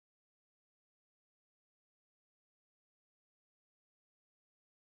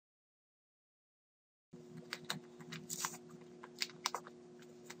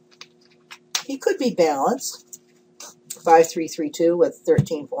He could be balanced. 5-3-3-2 with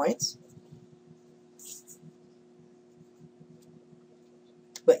 13 points.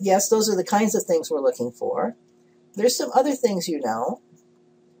 But yes, those are the kinds of things we're looking for. There's some other things you know.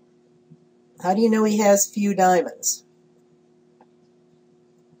 How do you know he has few diamonds?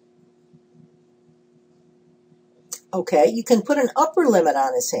 Okay, you can put an upper limit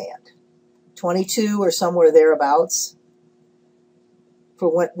on his hand. 22 or somewhere thereabouts for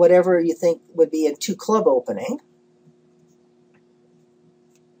whatever you think would be a 2-club opening.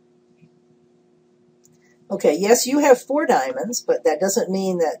 Okay, yes, you have 4 diamonds, but that doesn't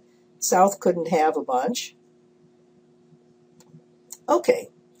mean that South couldn't have a bunch. Okay,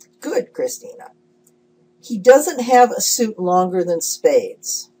 good, Christina. He doesn't have a suit longer than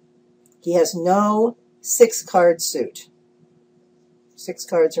spades. He has no 6-card suit. 6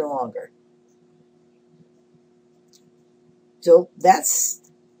 cards or longer. So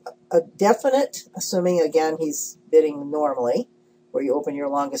that's a definite, assuming again he's bidding normally, where you open your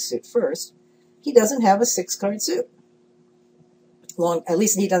longest suit first. He doesn't have a 6-card suit. At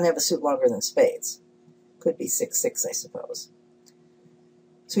least he doesn't have a suit longer than spades. Could be 6-6, I suppose.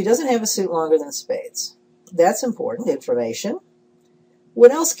 So he doesn't have a suit longer than spades. That's important information.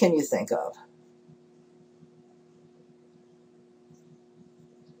 What else can you think of?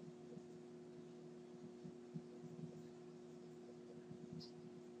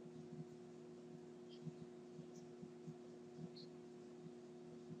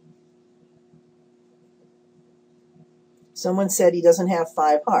 Someone said he doesn't have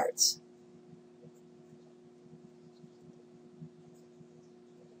 5 hearts.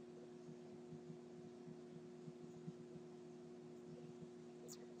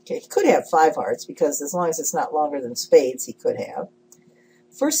 Okay, he could have 5 hearts because as long as it's not longer than spades, he could have.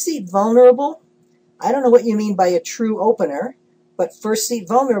 First seat vulnerable. I don't know what you mean by a true opener, but first seat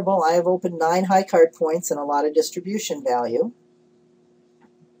vulnerable, I have opened 9 high card points and a lot of distribution value.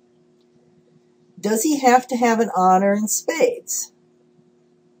 Does he have to have an honor in spades?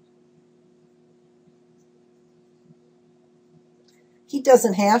 He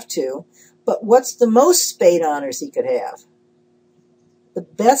doesn't have to, but what's the most spade honors he could have? The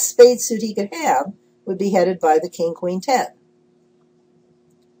best spade suit he could have would be headed by the King, Queen, 10.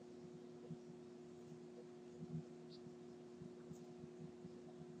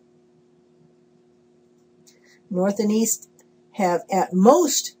 North and East have at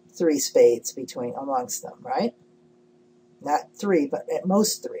most 3 spades amongst them, right? Not 3, but at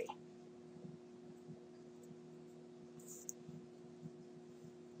most 3.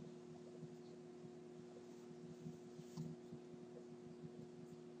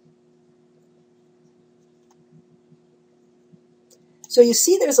 So you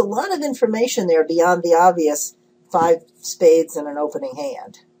see there's a lot of information there beyond the obvious 5 spades and an opening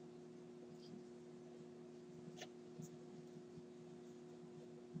hand.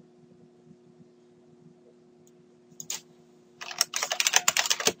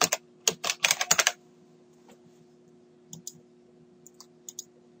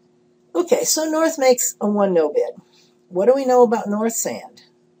 Okay, so North makes a 1-no bid. What do we know about North's hand?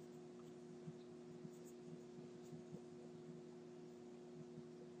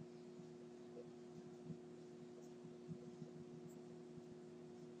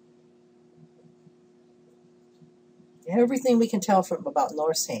 Everything we can tell about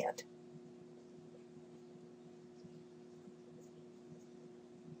North's hand.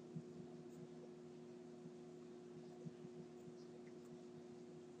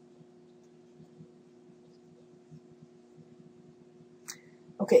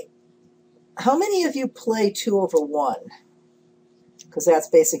 Okay, how many of you play 2/1? Because that's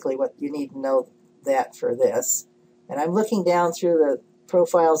basically what you need to know that for this. And I'm looking down through the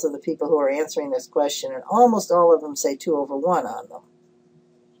profiles of the people who are answering this question, and almost all of them say 2/1 on them.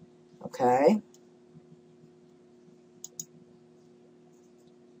 Okay.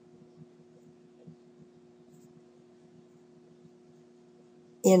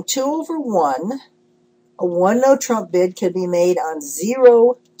 In 2/1, a 1-no trump bid can be made on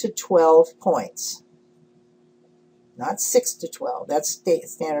 0 to 12 points. Not 6 to 12. That's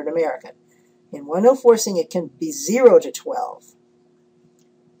standard American. In 1-no forcing, it can be 0 to 12.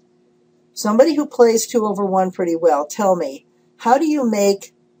 Somebody who plays 2/1 pretty well, tell me, how do you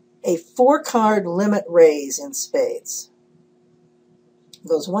make a 4-card limit raise in spades? It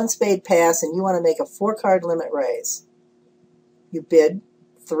goes 1 spade pass, and you want to make a 4-card limit raise. You bid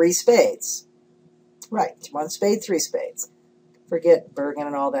 3 spades. Right, 1 spade, 3 spades. Forget Bergen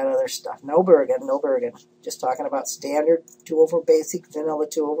and all that other stuff. No Bergen, no Bergen. Just talking about standard basic vanilla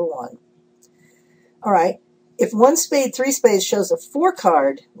 2/1. All right, If 1 spade, 3 spades shows a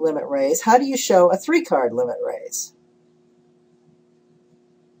 4-card limit raise, how do you show a 3-card limit raise?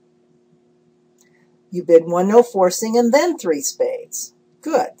 You bid 1 no forcing and then 3 spades.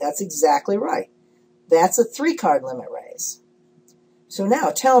 Good, that's exactly right. That's a 3-card limit raise. So now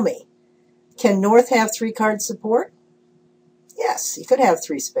tell me, can North have 3-card support? Yes, he could have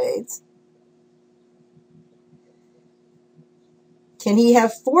 3 spades. Can he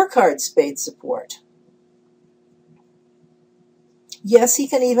have 4-card spade support? Yes, he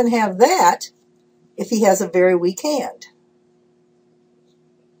can even have that if he has a very weak hand.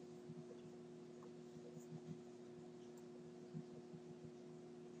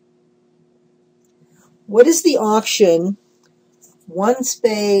 What is the auction 1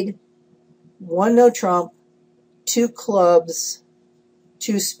 spade, 1 no trump, 2 clubs,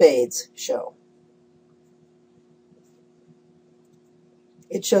 2 spades show?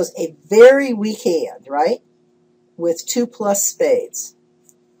 It shows a very weak hand, right? With 2 plus spades.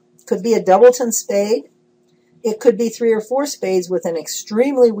 Could be a doubleton spade. It could be 3 or 4 spades with an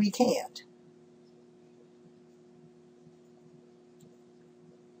extremely weak hand.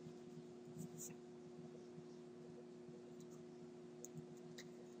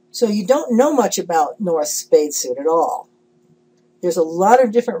 So you don't know much about North's spade suit at all. There's a lot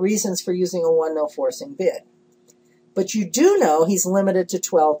of different reasons for using a 1 no forcing bid. But you do know he's limited to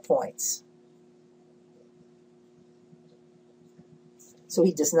 12 points. So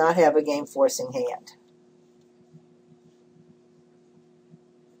he does not have a game forcing hand.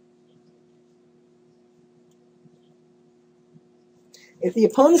 If the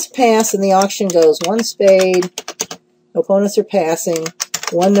opponents pass and the auction goes 1 spade, opponents are passing,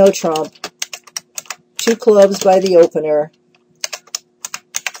 1 no trump, 2 clubs by the opener,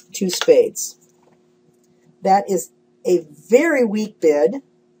 2 spades. That is a very weak bid.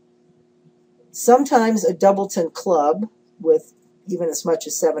 Sometimes a doubleton club with even as much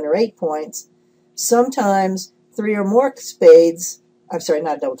as 7 or 8 points. Sometimes 3 or more spades. I'm sorry,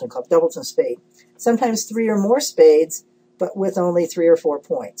 not doubleton club, doubleton spade. Sometimes 3 or more spades, but with only 3 or 4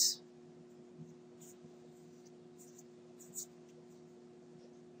 points.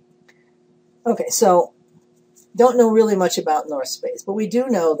 Okay, so don't know really much about North's spades, but we do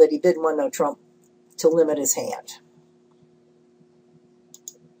know that he bid 1 no trump to limit his hand.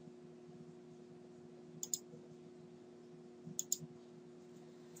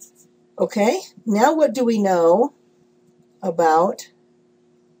 Okay, now what do we know about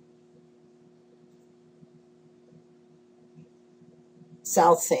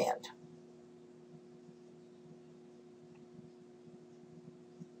South's hand?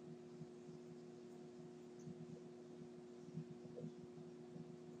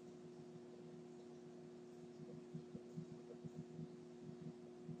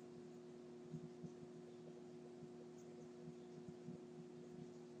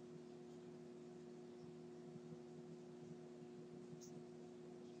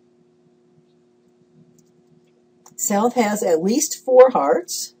 South has at least 4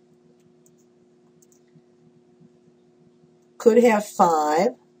 hearts, could have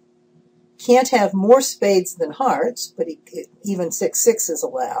 5, can't have more spades than hearts, but even 6-6 is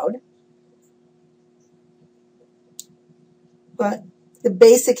allowed. But the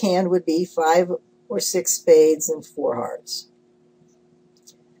basic hand would be 5 or 6 spades and 4 hearts.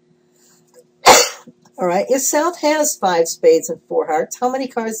 All right, if South has 5 spades and 4 hearts, how many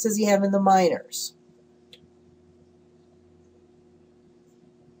cards does he have in the minors?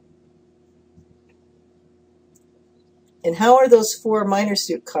 And how are those 4 minor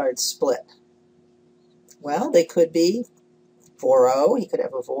suit cards split? Well, they could be 4-0, he could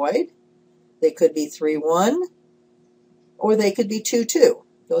have a void. They could be 3-1, or they could be 2-2.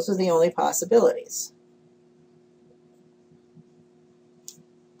 Those are the only possibilities.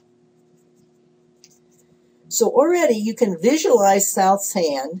 So already you can visualize South's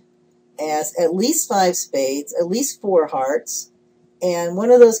hand as at least 5 spades, at least 4 hearts, and one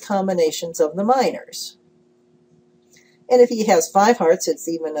of those combinations of the minors. And if he has 5 hearts, it's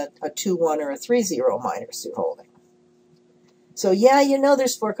even a 2-1 or a 3-0 minor suit holding. So yeah, you know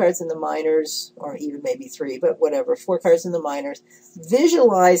there's 4 cards in the minors, or even maybe 3, but whatever, 4 cards in the minors.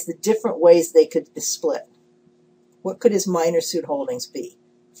 Visualize the different ways they could be split. What could his minor suit holdings be?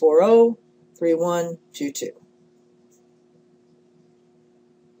 4-0, 3-1, 2-2.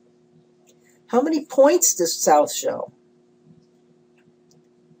 How many points does South show?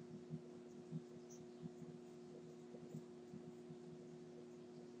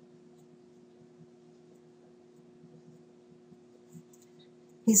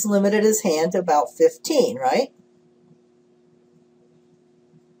 He's limited his hand to about 15, right?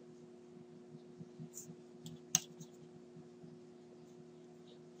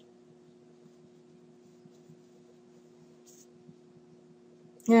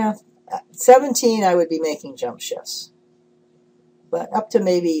 Yeah, 17 I would be making jump shifts, but up to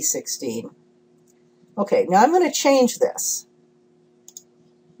maybe 16. Okay, now I'm going to change this.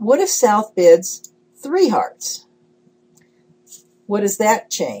 What if South bids 3 hearts? What does that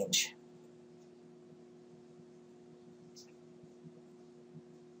change?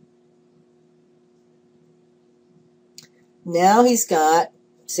 Now he's got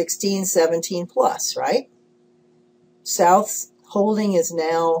 16, 17 plus, right? South's holding is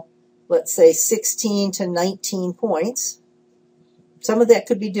now, let's say, 16 to 19 points. Some of that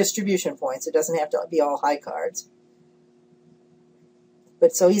could be distribution points. It doesn't have to be all high cards.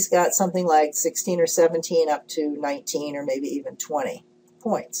 But so he's got something like 16 or 17 up to 19 or maybe even 20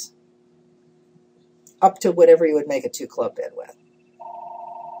 points. Up to whatever you would make a 2-club bid with.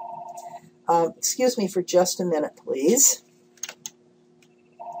 Excuse me for just a minute, please.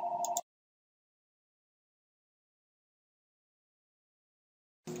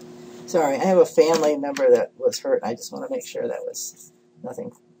 Sorry, I have a family member that was hurt. I just want to make sure that was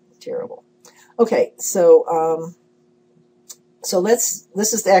nothing terrible. Okay, so this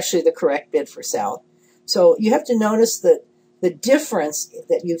is actually the correct bid for South. So you have to notice that the difference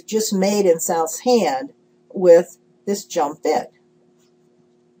that you've just made in South's hand with this jump bid.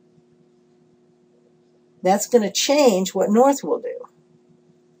 That's going to change what North will do.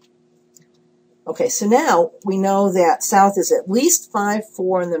 Okay, so now we know that South is at least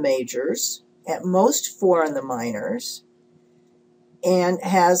 5-4 in the majors, at most 4 in the minors, and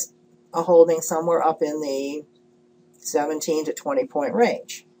has a holding somewhere up in the 17 to 20 point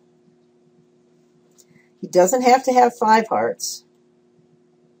range. He doesn't have to have 5 hearts.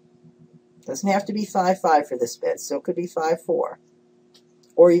 Doesn't have to be 5-5 for this bid, so it could be 5-4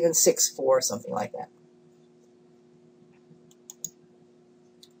 or even 6-4, something like that.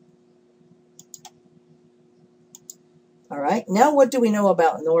 All right, now what do we know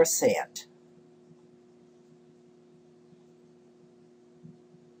about North's hand?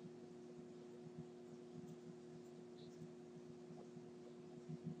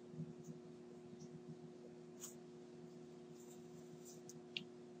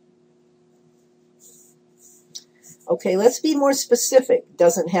 Okay, let's be more specific.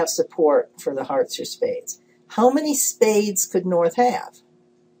 Doesn't have support for the hearts or spades. How many spades could North have?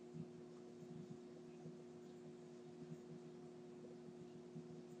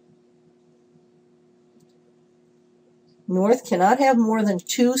 North cannot have more than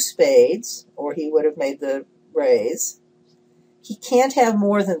 2 spades, or he would have made the raise. He can't have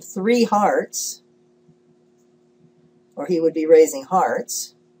more than 3 hearts, or he would be raising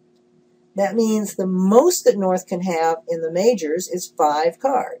hearts. That means the most that North can have in the majors is 5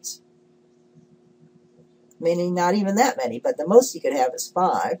 cards. Meaning not even that many, but the most he could have is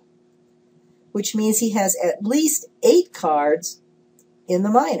 5, which means he has at least 8 cards in the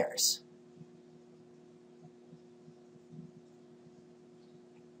minors.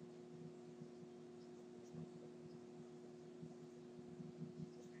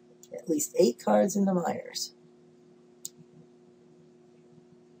 At least 8 cards in the minors.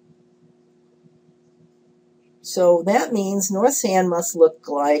 So that means North's hand must look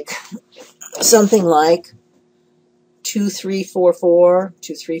like something like 2-3-4-4,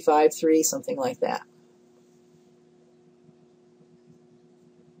 2-3-5-3, something like that.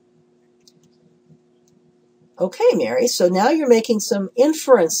 Okay, Mary, so now you're making some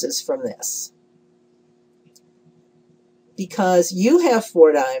inferences from this. Because you have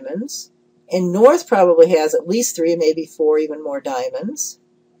 4 diamonds, and North probably has at least 3, maybe 4, even more diamonds.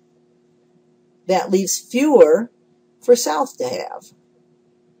 That leaves fewer for South to have.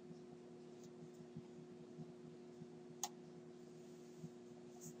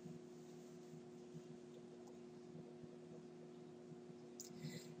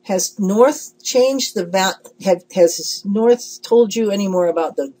 Has North changed the has North told you any more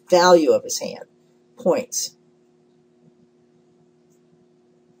about the value of his hand? Points.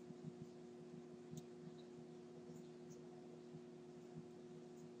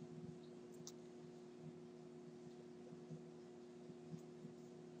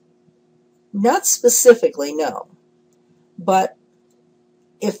 Not specifically, no. But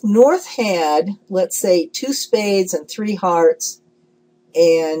if North had, let's say, 2 spades and 3 hearts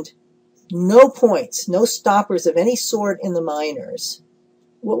and no points, no stoppers of any sort in the minors,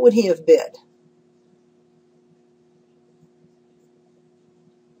 what would he have bid?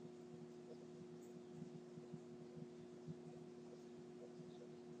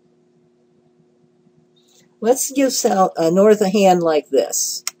 Let's give North a hand like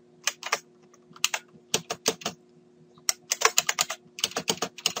this.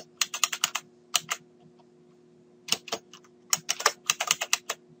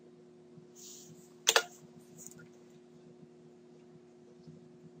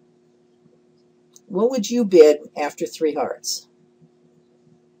 What would you bid after 3 hearts?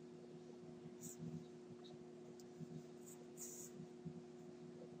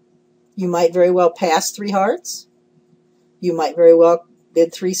 You might very well pass 3 hearts. You might very well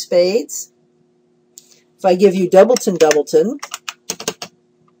bid 3 spades. If I give you doubleton, doubleton,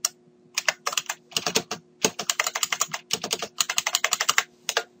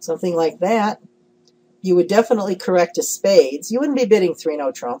 something like that, you would definitely correct to spades. You wouldn't be bidding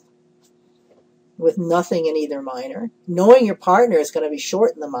 3-no trump with nothing in either minor, knowing your partner is going to be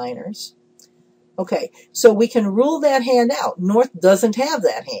short in the minors. Okay, so we can rule that hand out. North doesn't have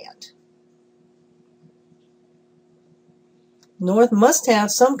that hand. North must have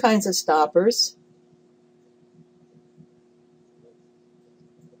some kinds of stoppers.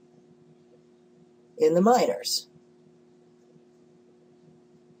 In the minors.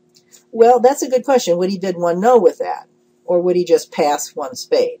 Well, that's a good question. Would he bid 1-no with that? Or would he just pass 1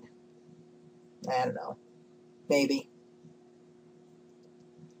 spade? I don't know. Maybe.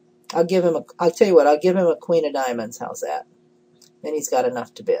 I'll tell you what, I'll give him a queen of diamonds. How's that? Then he's got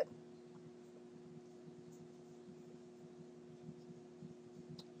enough to bid.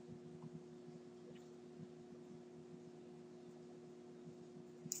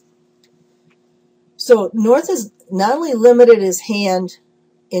 So North has not only limited his hand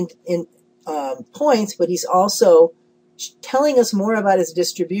in points, but he's also telling us more about his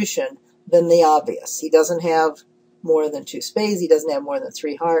distribution than the obvious. He doesn't have more than 2 spades. He doesn't have more than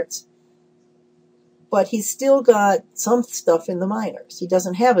 3 hearts. But he's still got some stuff in the minors. He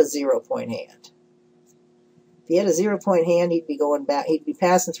doesn't have a 0-point hand. If he had a 0-point hand, he'd be going back. He'd be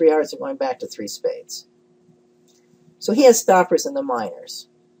passing 3 hearts and going back to 3 spades. So he has stoppers in the minors.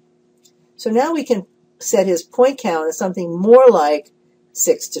 So now we can set his point count as something more like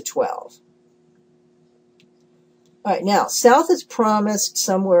 6 to 12. All right, now, South has promised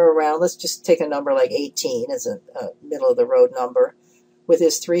somewhere around, let's just take a number like 18 as a middle-of-the-road number with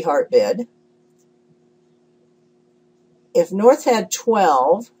his 3-heart bid. If North had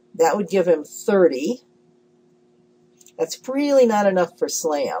 12, that would give him 30. That's really not enough for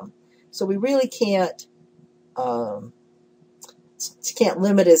slam. So we really can't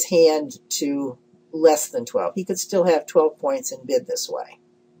limit his hand to less than 12. He could still have 12 points and bid this way.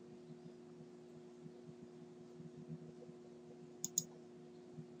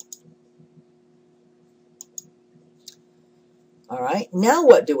 All right, now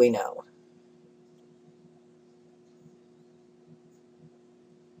what do we know?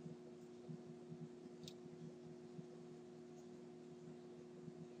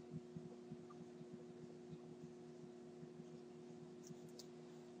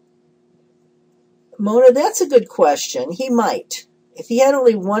 Mona, that's a good question. He might. If he had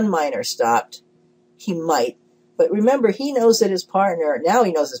only 1 minor stopped, he might. But remember, he knows that his partner, now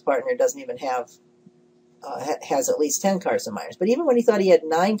he knows his partner doesn't even have, has at least 10 cards in minors. But even when he thought he had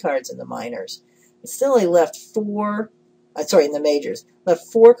 9 cards in the minors, it still only left in the majors,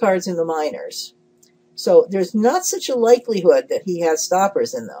 left 4 cards in the minors. So there's not such a likelihood that he has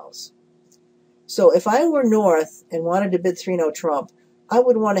stoppers in those. So if I were North and wanted to bid 3-no trump, I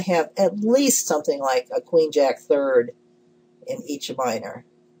would want to have at least something like a queen-jack third in each minor.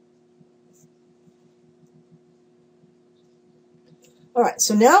 All right,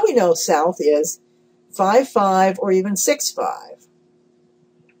 so now we know South is 5-5 or even 6-5.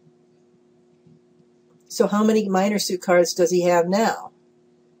 So how many minor suit cards does he have now?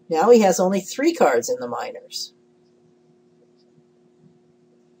 Now he has only 3 cards in the minors.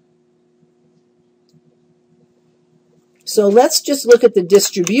 So let's just look at the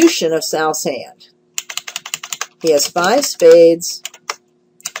distribution of South's hand. He has 5 spades,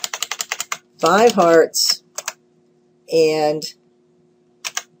 5 hearts, and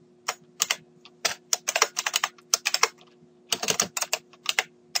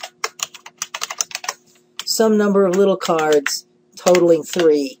some number of little cards totaling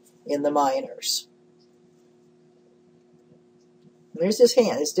 3 in the minors. There's his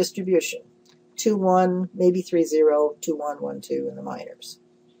hand, his distribution. 2-1, maybe 3-0, 2-1, 1-2 in the minors.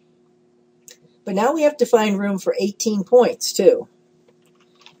 But now we have to find room for 18 points, too.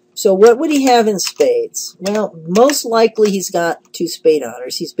 So what would he have in spades? Well, most likely he's got 2 spade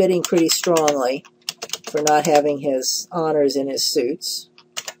honors. He's bidding pretty strongly for not having his honors in his suits.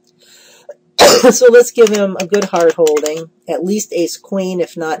 So let's give him a good heart holding, at least ace-queen,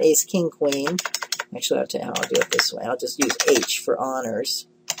 if not ace-king-queen. Actually, I'll tell you how I'll do it this way. I'll just use H for honors.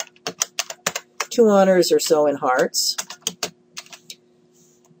 2 honors or so in hearts.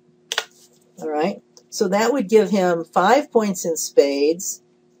 All right, so that would give him 5 points in spades,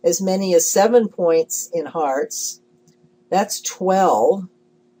 as many as 7 points in hearts. That's 12.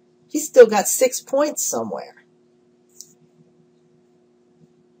 He's still got 6 points somewhere.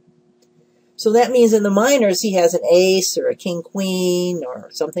 So that means in the minors he has an ace or a king-queen or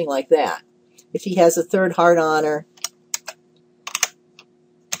something like that. If he has a third heart honor,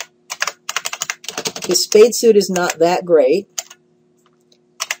 his spade suit is not that great.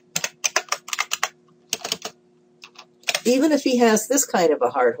 Even if he has this kind of a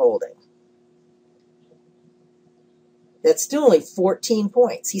heart holding, that's still only 14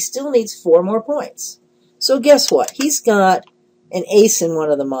 points. He still needs 4 more points. So guess what? He's got an ace in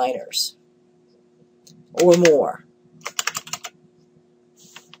one of the minors or more.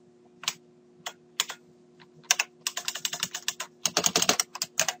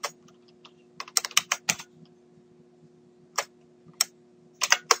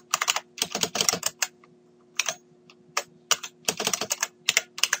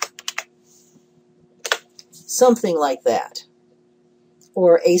 Something like that.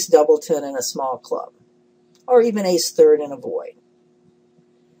 Or ace doubleton and a small club. Or even ace third and a void.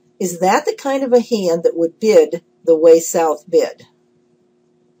 Is that the kind of a hand that would bid the way South bid?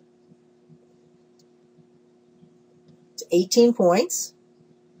 It's 18 points.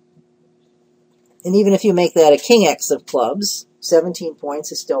 And even if you make that a king X of clubs, 17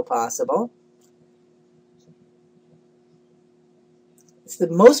 points is still possible. It's the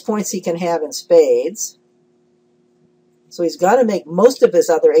most points he can have in spades. So he's got to make most of his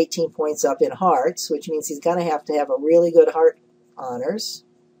other 18 points up in hearts, which means he's going to have a really good heart honors.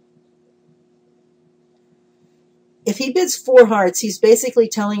 If he bids 4 hearts, he's basically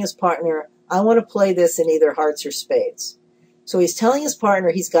telling his partner, I want to play this in either hearts or spades. So he's telling his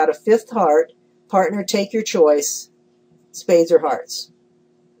partner he's got a 5th heart. Partner, take your choice, spades or hearts.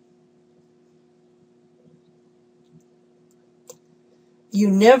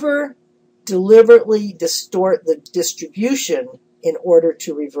 You never deliberately distort the distribution in order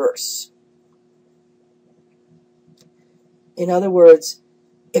to reverse. In other words,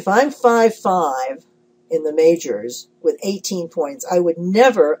 if I'm 5-5 in the majors with 18 points, I would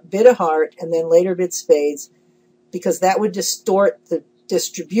never bid a heart and then later bid spades, because that would distort the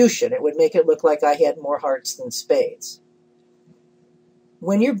distribution. It would make it look like I had more hearts than spades.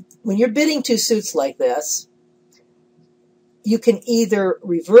 When you're bidding 2 suits like this, you can either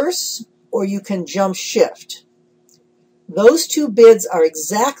reverse or you can jump shift. Those 2 bids are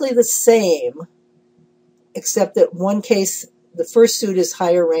exactly the same, except that one case the first suit is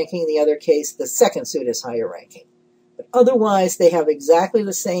higher ranking, the other case the second suit is higher ranking. But otherwise they have exactly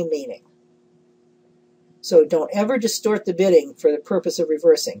the same meaning. So don't ever distort the bidding for the purpose of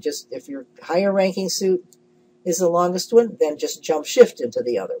reversing. Just if your higher ranking suit is the longest one, then just jump shift into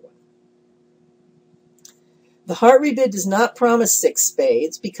the other one. The heart rebid does not promise 6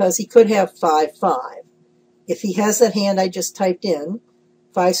 spades because he could have 5-5. If he has that hand I just typed in,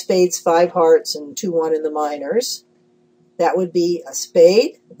 5 spades, 5 hearts, and 2-1 in the minors, that would be a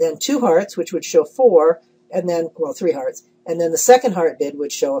spade, then 2 hearts, which would show 4, and then, well, 3 hearts, and then the second heart bid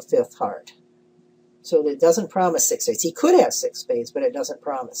would show a 5th heart. So it doesn't promise 6 spades. He could have 6 spades, but it doesn't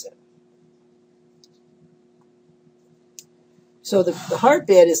promise it. So the heart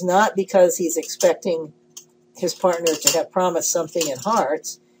bid is not because he's expecting his partner to have promised something in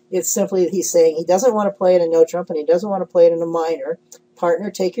hearts. It's simply that he's saying he doesn't want to play it in no trump and he doesn't want to play it in a minor. Partner,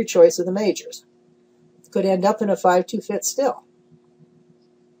 take your choice of the majors. Could end up in a 5-2 fit still.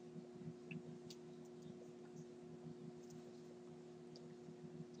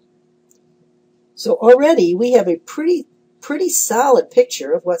 So already we have a pretty solid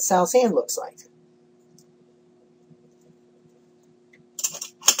picture of what South's hand looks like.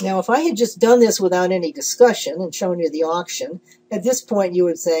 Now, if I had just done this without any discussion and shown you the auction, at this point you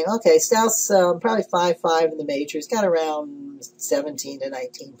would say, okay, South's probably 5-5 in the majors, got around 17 to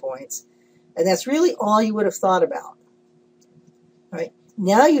 19 points. And that's really all you would have thought about. All right?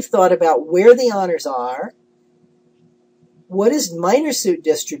 Now you've thought about where the honors are, what his minor suit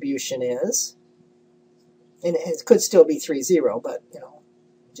distribution is, and it could still be 3-0, but, you know,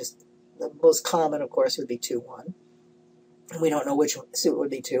 just the most common, of course, would be 2-1. And we don't know which suit would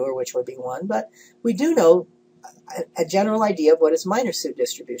be 2 or which would be 1, but we do know a general idea of what his minor suit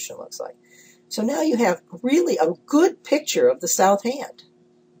distribution looks like. So now you have really a good picture of the South hand,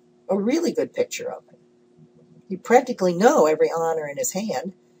 a really good picture of it. You practically know every honor in his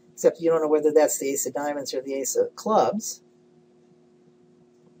hand, except you don't know whether that's the ace of diamonds or the ace of clubs.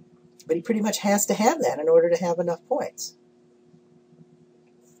 But he pretty much has to have that in order to have enough points.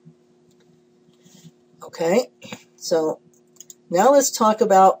 Okay, so now let's talk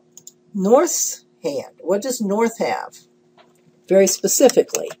about North's hand. What does North have? Very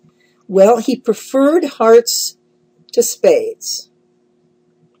specifically. Well, he preferred hearts to spades.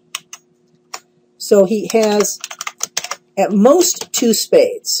 So he has at most 2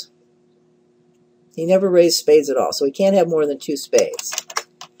 spades. He never raised spades at all, so he can't have more than 2 spades.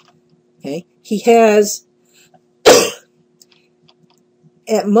 Okay, he has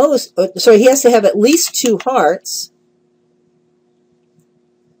at most, so he has to have at least 2 hearts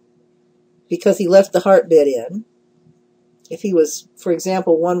because he left the heart bid in. If he was, for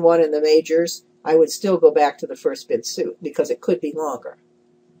example, 1-1 in the majors, I would still go back to the first bid suit because it could be longer.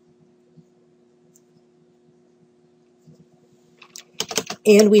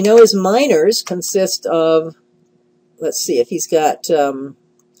 And we know his minors consist of, let's see, if he's got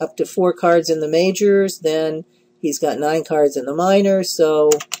up to 4 cards in the majors, then he's got 9 cards in the minors, so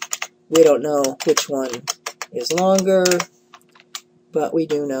we don't know which one is longer, but we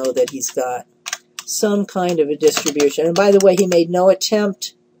do know that he's got some kind of a distribution. And by the way, he made no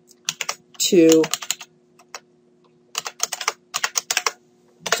attempt to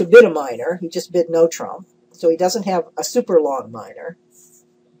bid a minor. He just bid no trump, so he doesn't have a super long minor.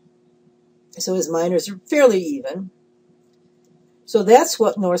 So his minors are fairly even. So that's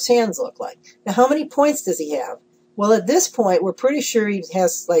what North's hands look like. Now, how many points does he have? Well, at this point, we're pretty sure he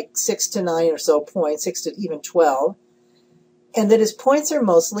has like 6 to 9 or so points, 6 to even 12, and that his points are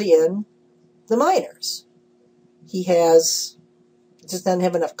mostly in the minors. He just doesn't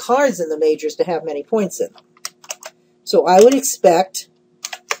have enough cards in the majors to have many points in them. So I would expect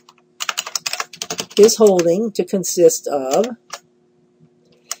his holding to consist of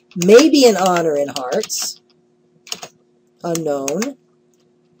maybe an honor in hearts, unknown,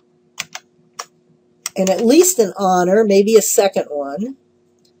 and at least an honor, maybe a second one,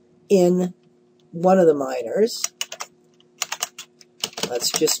 in one of the minors. Let's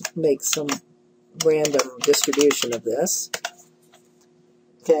just make some random distribution of this.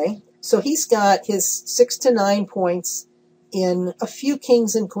 Okay, so he's got his 6 to 9 points in a few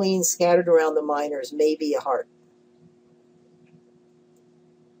kings and queens scattered around the minors, maybe a heart.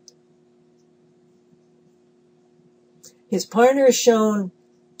 His partner has shown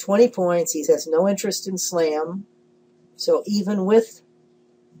 20 points. He has no interest in slam. So even with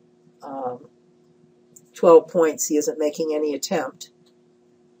 12 points, he isn't making any attempt.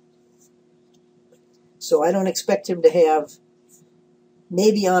 So I don't expect him to have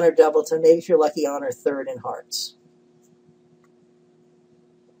maybe honor doubleton, maybe if you're lucky, honor third in hearts.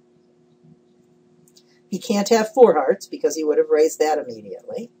 He can't have 4 hearts because he would have raised that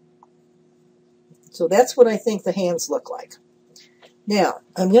immediately. So that's what I think the hands look like. Now,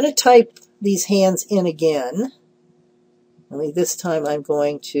 I'm going to type these hands in again. Only this time I'm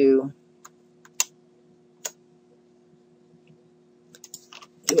going to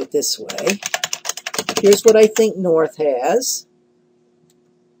do it this way. Here's what I think North has.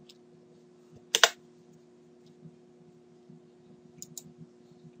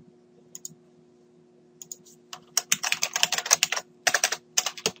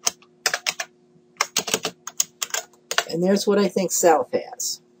 And there's what I think South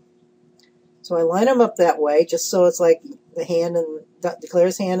has. So I line them up that way, just so it's like the hand and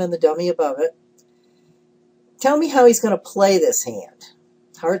declares hand and the dummy above it. Tell me how he's going to play this hand.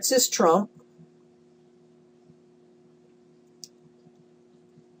 Hearts is trump.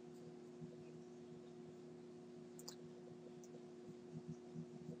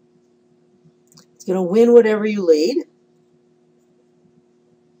 He's going to win whatever you lead.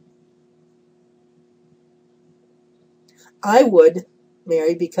 I would,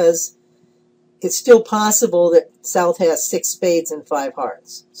 Mary, because it's still possible that South has 6 spades and 5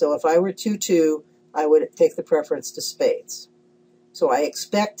 hearts. So if I were 2-2, I would take the preference to spades. So I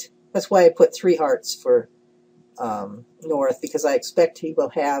expect, that's why I put 3 hearts for North, because I expect he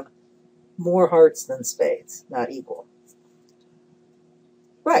will have more hearts than spades, not equal.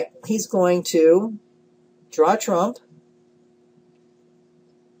 Right, he's going to draw trump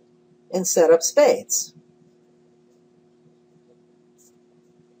and set up spades.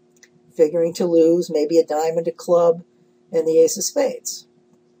 Figuring to lose, maybe a diamond, a club, and the ace of spades.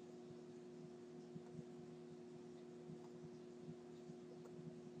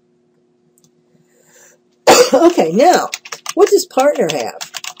 Okay, now, what does partner have?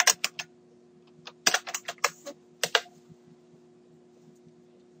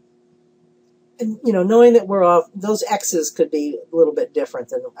 And, you know, knowing that we're off, those X's could be a little bit different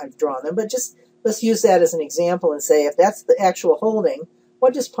than I've drawn them, but just let's use that as an example and say if that's the actual holding,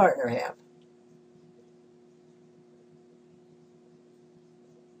 what does partner have?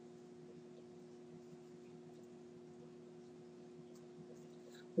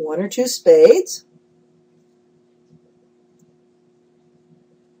 One or 2 spades.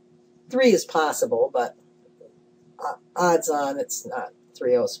 3 is possible, but odds on it's not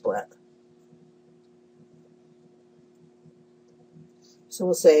 3-0 split. So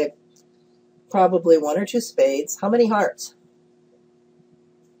we'll say probably 1 or 2 spades. How many hearts?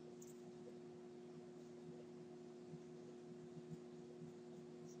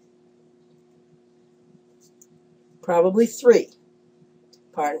 Probably 3.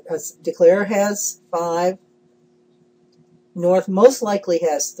 Declare has 5. North most likely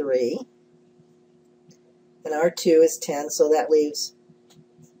has 3. And our 2 is 10, so that leaves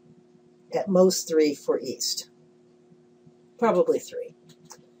at most 3 for East. Probably 3.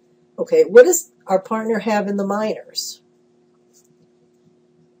 Okay, what does our partner have in the minors?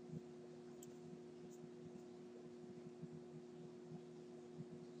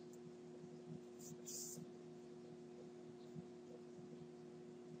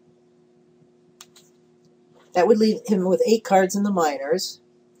 That would leave him with 8 cards in the minors,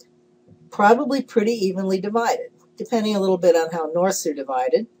 probably pretty evenly divided, depending a little bit on how Norths are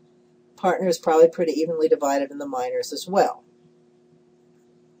divided. Partner is probably pretty evenly divided in the minors as well.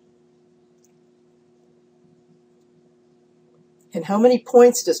 And how many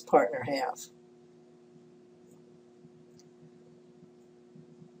points does partner have?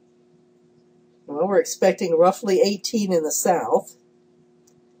 Well, we're expecting roughly 18 in the south,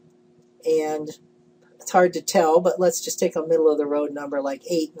 and it's hard to tell, but let's just take a middle-of-the-road number like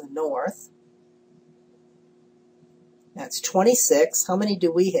 8 in the north. That's 26. How many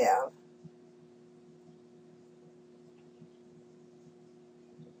do we have?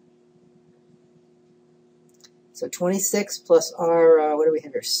 So 26 plus our, what do we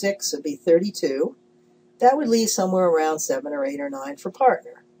have here, 6 would be 32. That would leave somewhere around 7 or 8 or 9 for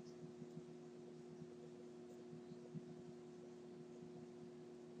partner.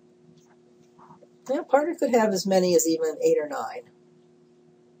 Now, partner could have as many as even 8 or 9,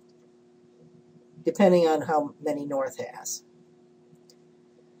 depending on how many North has.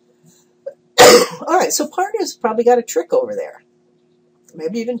 All right, so partner's probably got a trick over there.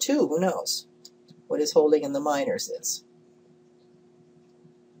 Maybe even 2, who knows what his holding in the minors is.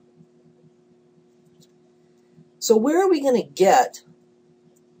 So where are we going to get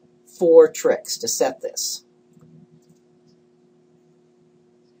 4 tricks to set this?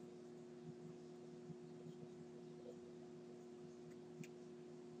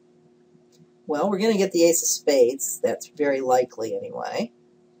 Well, we're going to get the ace of spades. That's very likely anyway,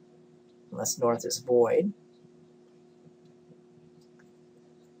 unless North is void.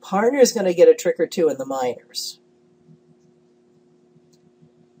 Partner is going to get a trick or 2 in the minors.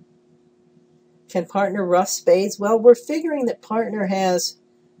 Can partner ruff spades? Well, we're figuring that partner has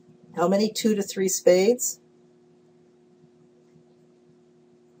how many 2 to 3 spades?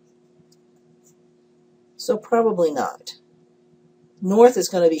 So probably not. North is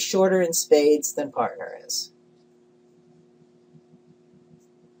going to be shorter in spades than partner is.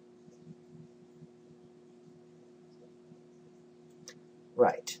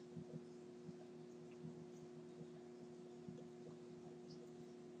 Right.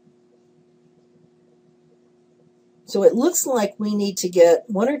 So it looks like we need to get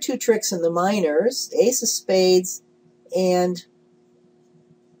 1 or 2 tricks in the minors, ace of spades, and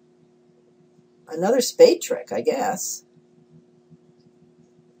another spade trick, I guess.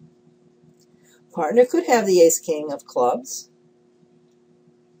 Partner could have the ace-king of clubs.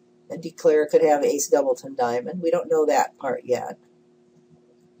 And declare could have ace doubleton diamond. We don't know that part yet.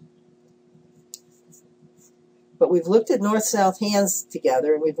 But we've looked at north-south hands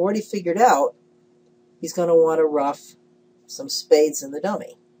together, and we've already figured out he's going to want to ruff some spades in the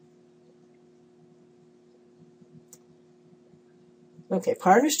dummy. Okay,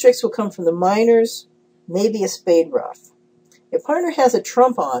 partner's tricks will come from the minors, maybe a spade ruff. If partner has a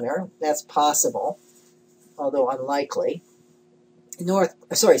trump honor, that's possible, although unlikely.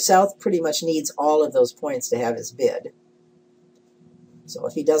 South pretty much needs all of those points to have his bid. So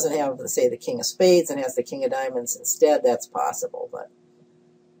if he doesn't have, let's say, the king of spades and has the king of diamonds instead, that's possible.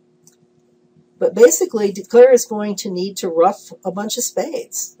 But basically, declare is going to need to ruff a bunch of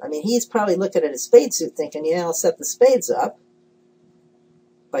spades. I mean, he's probably looking at his spade suit thinking, yeah, I'll set the spades up.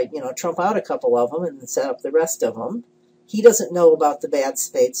 By, trump out a couple of them and set up the rest of them. He doesn't know about the bad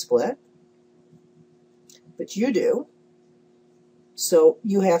spade split, but you do. So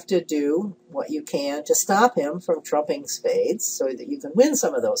you have to do what you can to stop him from trumping spades so that you can win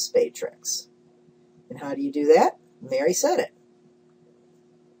some of those spade tricks. And how do you do that? Mary said it.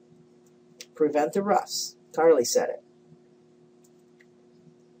 Prevent the ruffs. Carly said it.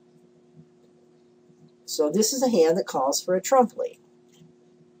 So this is a hand that calls for a trump lead.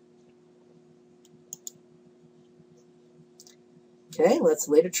 Okay, let's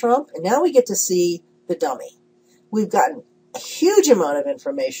lead a trump. And now we get to see the dummy. We've gotten a huge amount of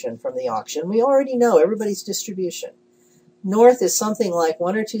information from the auction. We already know everybody's distribution. North is something like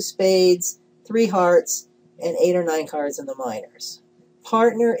 1 or 2 spades, 3 hearts, and 8 or 9 cards in the minors.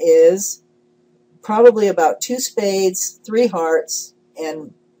 Partner is probably about 2 spades, 3 hearts,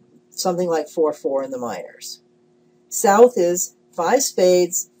 and something like 4-4 in the minors. South is 5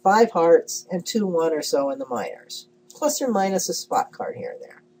 spades, 5 hearts, and 2-1 or so in the minors, plus or minus a spot card here and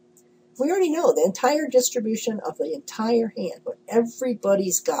there. We already know the entire distribution of the entire hand, what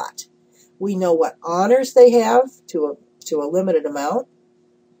everybody's got. We know what honors they have to a limited amount.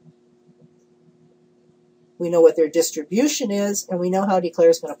 We know what their distribution is, and we know how Declare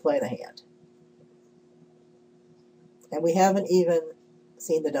is going to play the hand. And we haven't even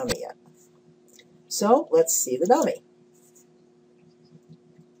seen the dummy yet. So let's see the dummy.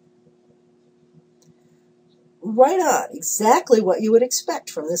 Right on, exactly what you would expect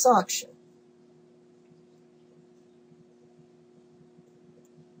from this auction.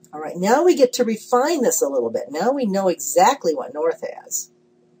 All right, now we get to refine this a little bit. Now we know exactly what North has.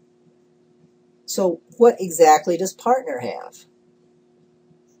 So what exactly does Partner have?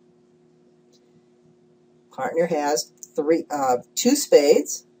 Partner has 2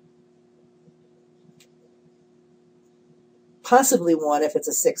 spades, possibly 1 if it's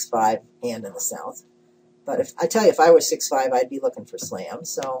a 6-5 hand in the South. But if I tell you, if I was 6-5, I'd be looking for slams.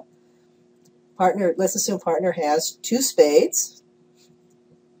 So Partner, let's assume Partner has 2 spades.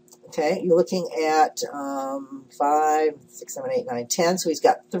 Okay, you're looking at 5, 6, 7, 8, 9, 10. So he's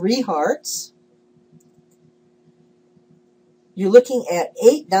got 3 hearts. You're looking at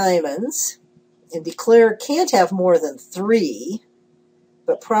 8 diamonds. And Declare can't have more than 3,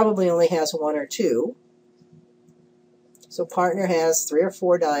 but probably only has 1 or 2. So Partner has 3 or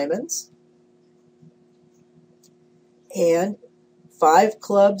 4 diamonds. And 5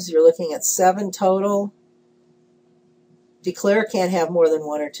 clubs, you're looking at 7 total. Declare can't have more than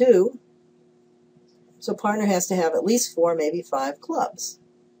 1 or 2. So Partner has to have at least 4, maybe 5 clubs.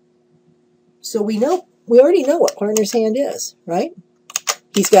 So we already know what Partner's hand is, right?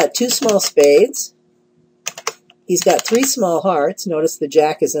 He's got 2 small spades. He's got 3 small hearts. Notice the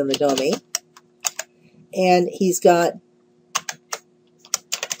Jack is in the dummy. And he's got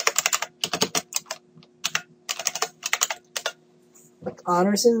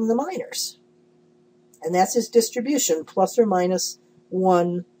honors in the minors. And that's his distribution, plus or minus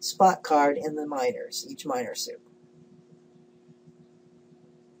 1 spot card in the minors, each minor suit.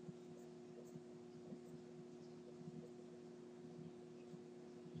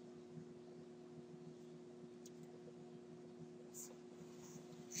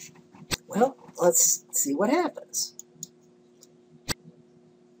 Well, let's see what happens.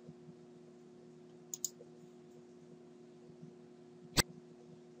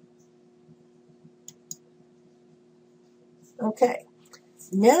 Okay,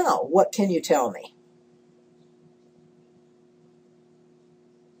 now what can you tell me?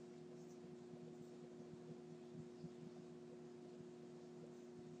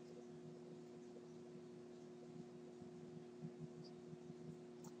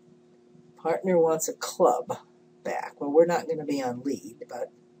 Partner wants a club back. Well, we're not going to be on lead,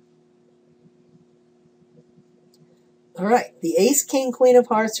 but... All right, the ace, king, queen of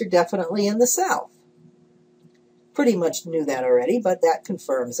hearts are definitely in the South. Pretty much knew that already, but that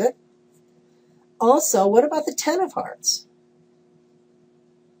confirms it. Also, what about the 10 of hearts?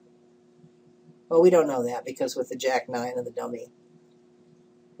 Well, we don't know that because with the Jack 9 and the dummy,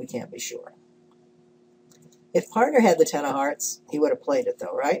 we can't be sure. If Partner had the 10 of hearts, he would have played it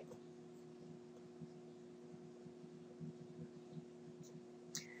though, right?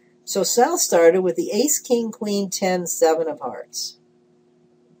 So South started with the ace, king, queen, 10, 7 of hearts.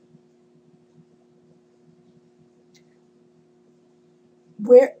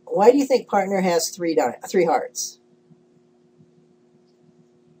 Why do you think Partner has 3 hearts?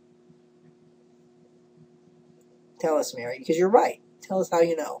 Tell us, Mary, because you're right. Tell us how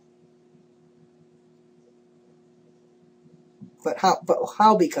you know. But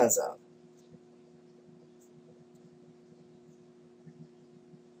how because of?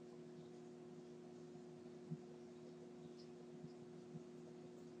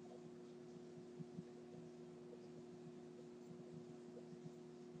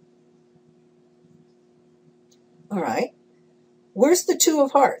 All right. Where's the 2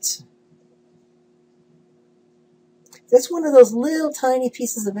 of hearts? That's one of those little tiny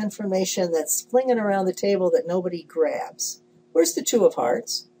pieces of information that's flinging around the table that nobody grabs. Where's the 2 of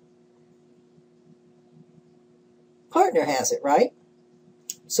hearts? Partner has it, right?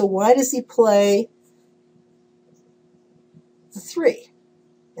 So why does he play the 3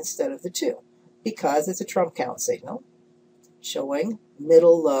 instead of the 2? Because it's a trump count signal showing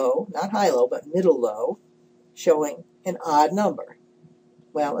middle low, not high low, but middle low. showing an odd number.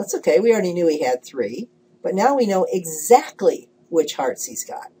 Well, that's okay. We already knew he had 3, but now we know exactly which hearts he's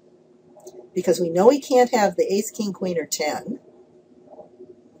got. Because we know he can't have the ace, king, queen, or 10.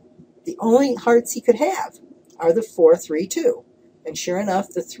 The only hearts he could have are the 4, 3, 2. And sure enough,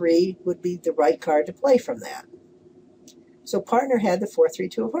 the 3 would be the right card to play from that. So partner had the 4, 3,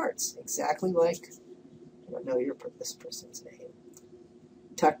 2 of hearts, exactly like, I don't know this person's name.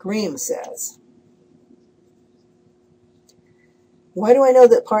 Tuck Ream says. Why do I know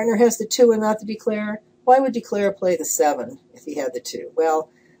that partner has the 2 and not the declare? Why would declare play the 7 if he had the 2?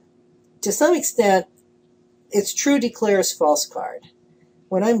 Well, to some extent, it's true declare's false card.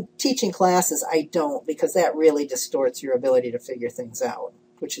 When I'm teaching classes, I don't, because that really distorts your ability to figure things out,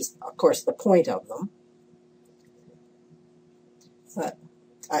 which is, of course, the point of them. But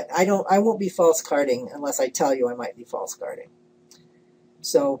I won't be false carding unless I tell you I might be false carding.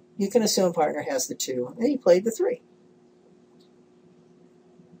 So you can assume partner has the 2, and he played the 3.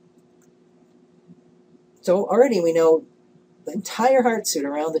 So already we know the entire heart suit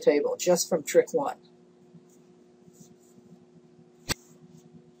around the table just from trick 1.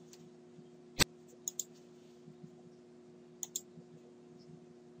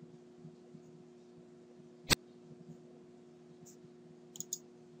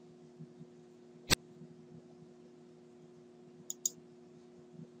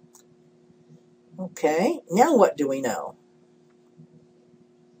 Okay, now what do we know?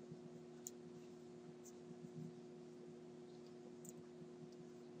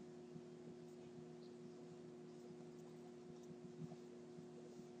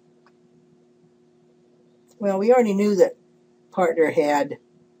 Well, we already knew that partner had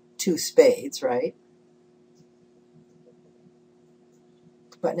 2 spades, right?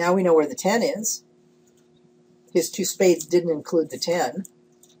 But now we know where the 10 is. His 2 spades didn't include the 10.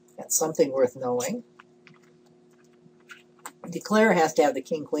 That's something worth knowing. Declare has to have the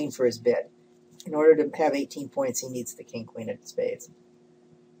king, queen for his bid. In order to have 18 points, he needs the king, queen of spades.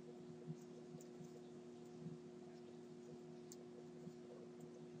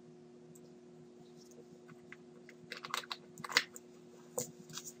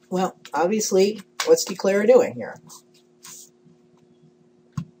 Well, obviously, what's declare doing here?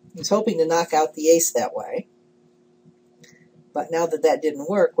 He's hoping to knock out the ace that way. But now that that didn't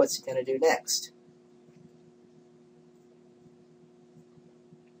work, what's he going to do next?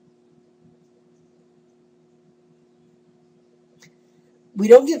 We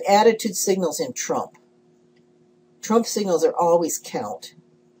don't give attitude signals in trump. Trump signals are always count.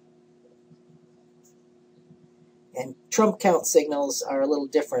 And trump count signals are a little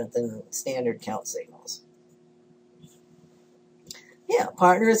different than standard count signals. Yeah,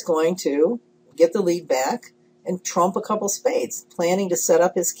 partner is going to get the lead back and trump a couple spades, planning to set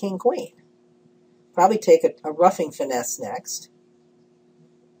up his king-queen. Probably take a roughing finesse next.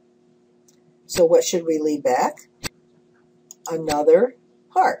 So what should we lead back? Another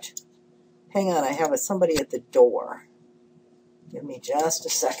heart. Hang on, I have somebody at the door. Give me just a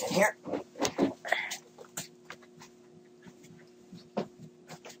second here.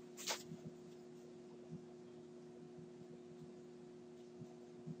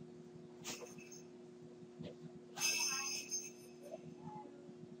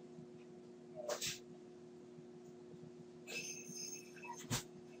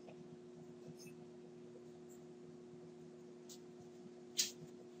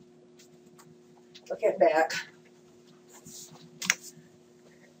 I'll get back.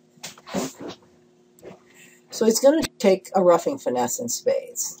 So he's going to take a roughing finesse in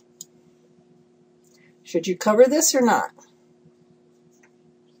spades. Should you cover this or not?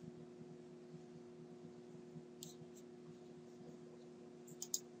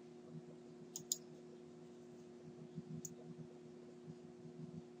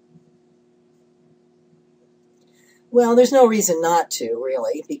 Well, there's no reason not to,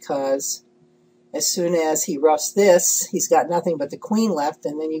 really, because as soon as he roughs this, he's got nothing but the queen left,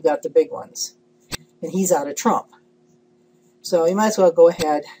 and then you got the big ones. And he's out of trump. So you might as well go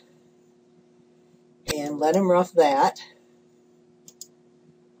ahead and let him rough that.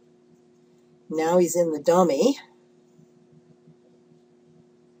 Now he's in the dummy.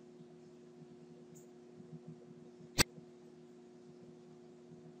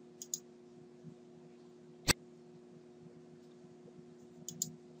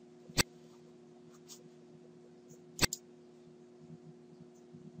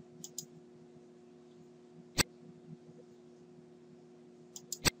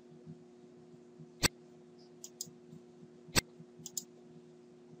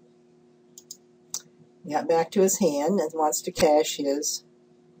 Got back to his hand and wants to cash his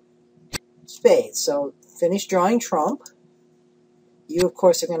spades. So finish drawing trump. You, of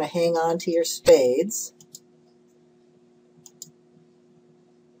course, are going to hang on to your spades.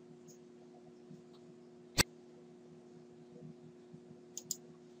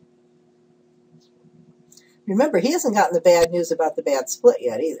 Remember, he hasn't gotten the bad news about the bad split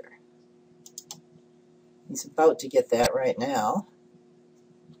yet either. He's about to get that right now.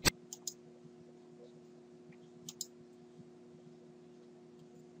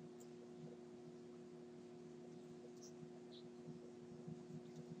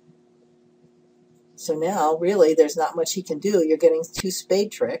 So now, really, there's not much he can do. You're getting 2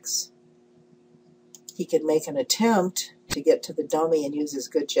 spade tricks. He can make an attempt to get to the dummy and use his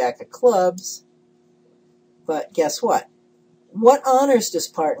good jack of clubs. But guess what? What honors does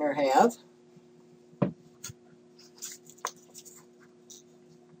partner have?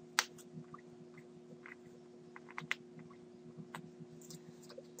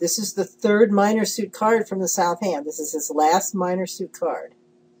 This is the 3rd minor suit card from the south hand. This is his last minor suit card.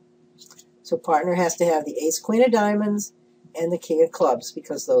 So partner has to have the ace, queen of diamonds, and the king of clubs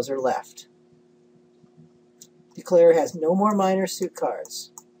because those are left. Declarer has no more minor suit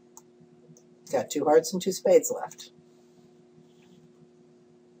cards. Got 2 hearts and 2 spades left.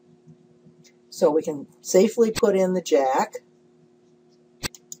 So we can safely put in the jack,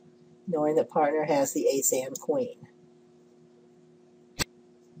 knowing that partner has the ace and queen.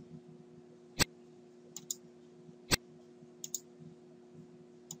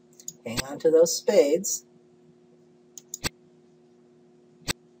 Hang on to those spades.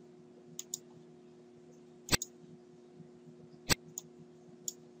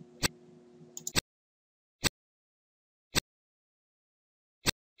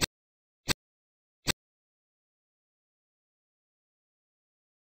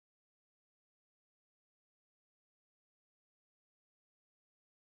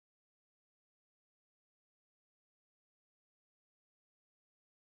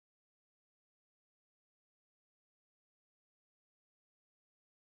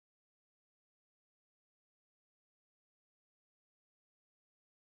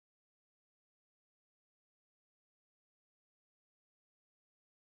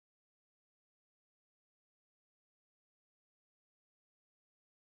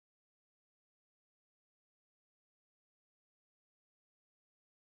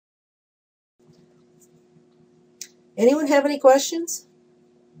 Anyone have any questions?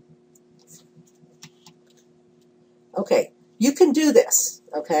 Okay, you can do this,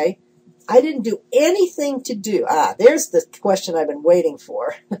 okay? I didn't do anything to do. There's the question I've been waiting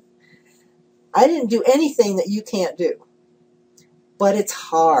for. I didn't do anything that you can't do. But it's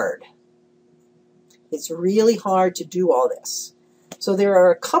hard. It's really hard to do all this. So there are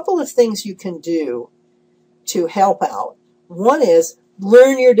a couple of things you can do to help out. One is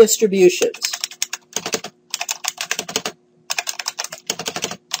learn your distributions.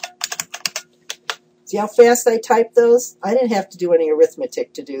 See how fast I typed those? I didn't have to do any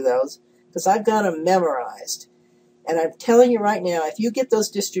arithmetic to do those because I've got them memorized. And I'm telling you right now, if you get those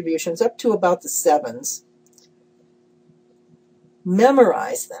distributions up to about the 7s,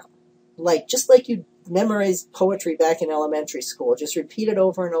 memorize them. Just like you memorized poetry back in elementary school. Just repeat it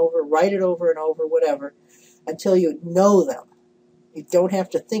over and over, write it over and over, whatever, until you know them. You don't have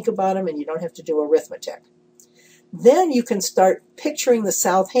to think about them and you don't have to do arithmetic. Then you can start picturing the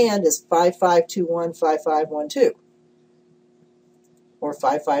south hand as 5-5-2-1, 5-5-1-2, or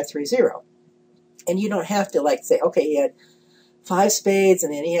 5-5-3-0. And you don't have to say, okay, he had 5 spades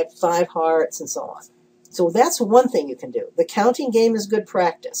and then he had 5 hearts and so on. So that's one thing you can do. The counting game is good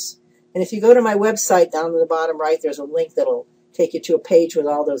practice. And if you go to my website down in the bottom right, there's a link that'll take you to a page with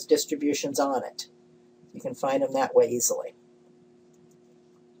all those distributions on it. You can find them that way easily.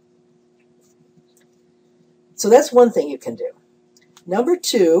 So that's one thing you can do. Number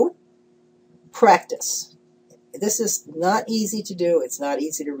 2, practice. This is not easy to do. It's not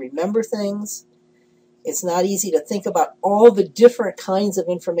easy to remember things. It's not easy to think about all the different kinds of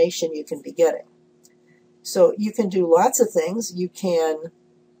information you can be getting. So you can do lots of things. You can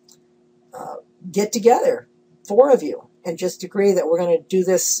get together, 4 of you, and just agree that we're going to do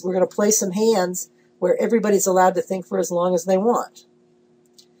this. We're going to play some hands where everybody's allowed to think for as long as they want,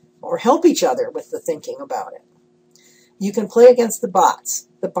 or help each other with the thinking about it. You can play against the bots.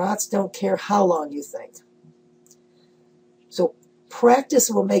 The bots don't care how long you think. So practice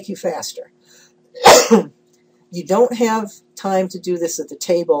will make you faster. You don't have time to do this at the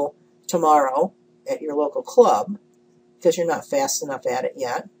table tomorrow at your local club because you're not fast enough at it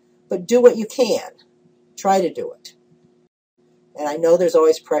yet, but do what you can. Try to do it. And I know there's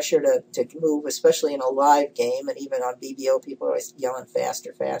always pressure to move, especially in a live game, and even on BBO, people are always yelling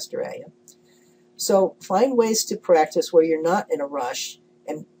faster, faster at you. So find ways to practice where you're not in a rush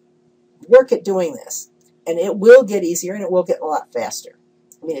and work at doing this. And it will get easier and it will get a lot faster.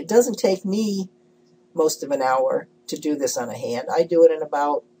 I mean, it doesn't take me most of an hour to do this on a hand. I do it in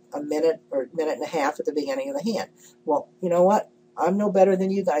about a minute or minute and a half at the beginning of the hand. Well, you know what? I'm no better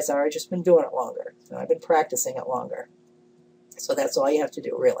than you guys are. I've just been doing it longer. And I've been practicing it longer. So that's all you have to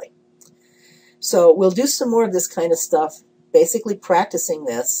do, really. So we'll do some more of this kind of stuff, basically practicing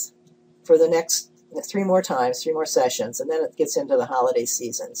this for the next 3 more times, 3 more sessions, and then it gets into the holiday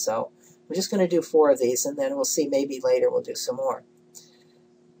season. So we're just going to do 4 of these, and then we'll see, maybe later we'll do some more.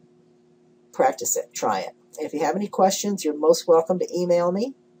 Practice it. Try it. If you have any questions, you're most welcome to email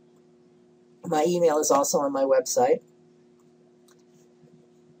me. My email is also on my website.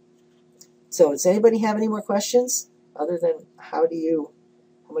 So does anybody have any more questions other than how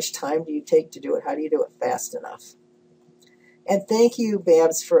much time do you take to do it? How do you do it fast enough? And thank you,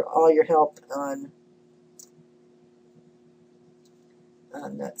 Babs, for all your help on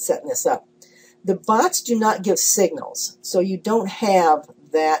setting this up. The bots do not give signals, so you don't have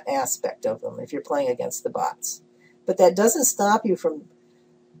that aspect of them if you're playing against the bots. But that doesn't stop you from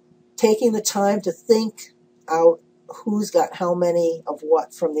taking the time to think out who's got how many of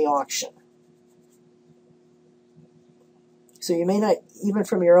what from the auction. So you may not, even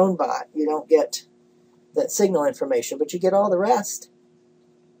from your own bot, you don't get that signal information, but you get all the rest.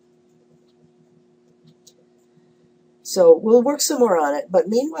 So we'll work some more on it, but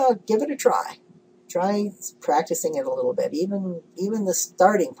meanwhile, give it a try. Try practicing it a little bit, even the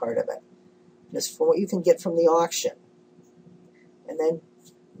starting part of it, just for what you can get from the auction. And then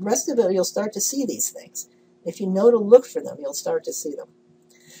the rest of it, you'll start to see these things. If you know to look for them, you'll start to see them.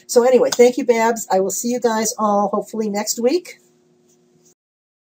 So anyway, thank you, Babs. I will see you guys all hopefully next week.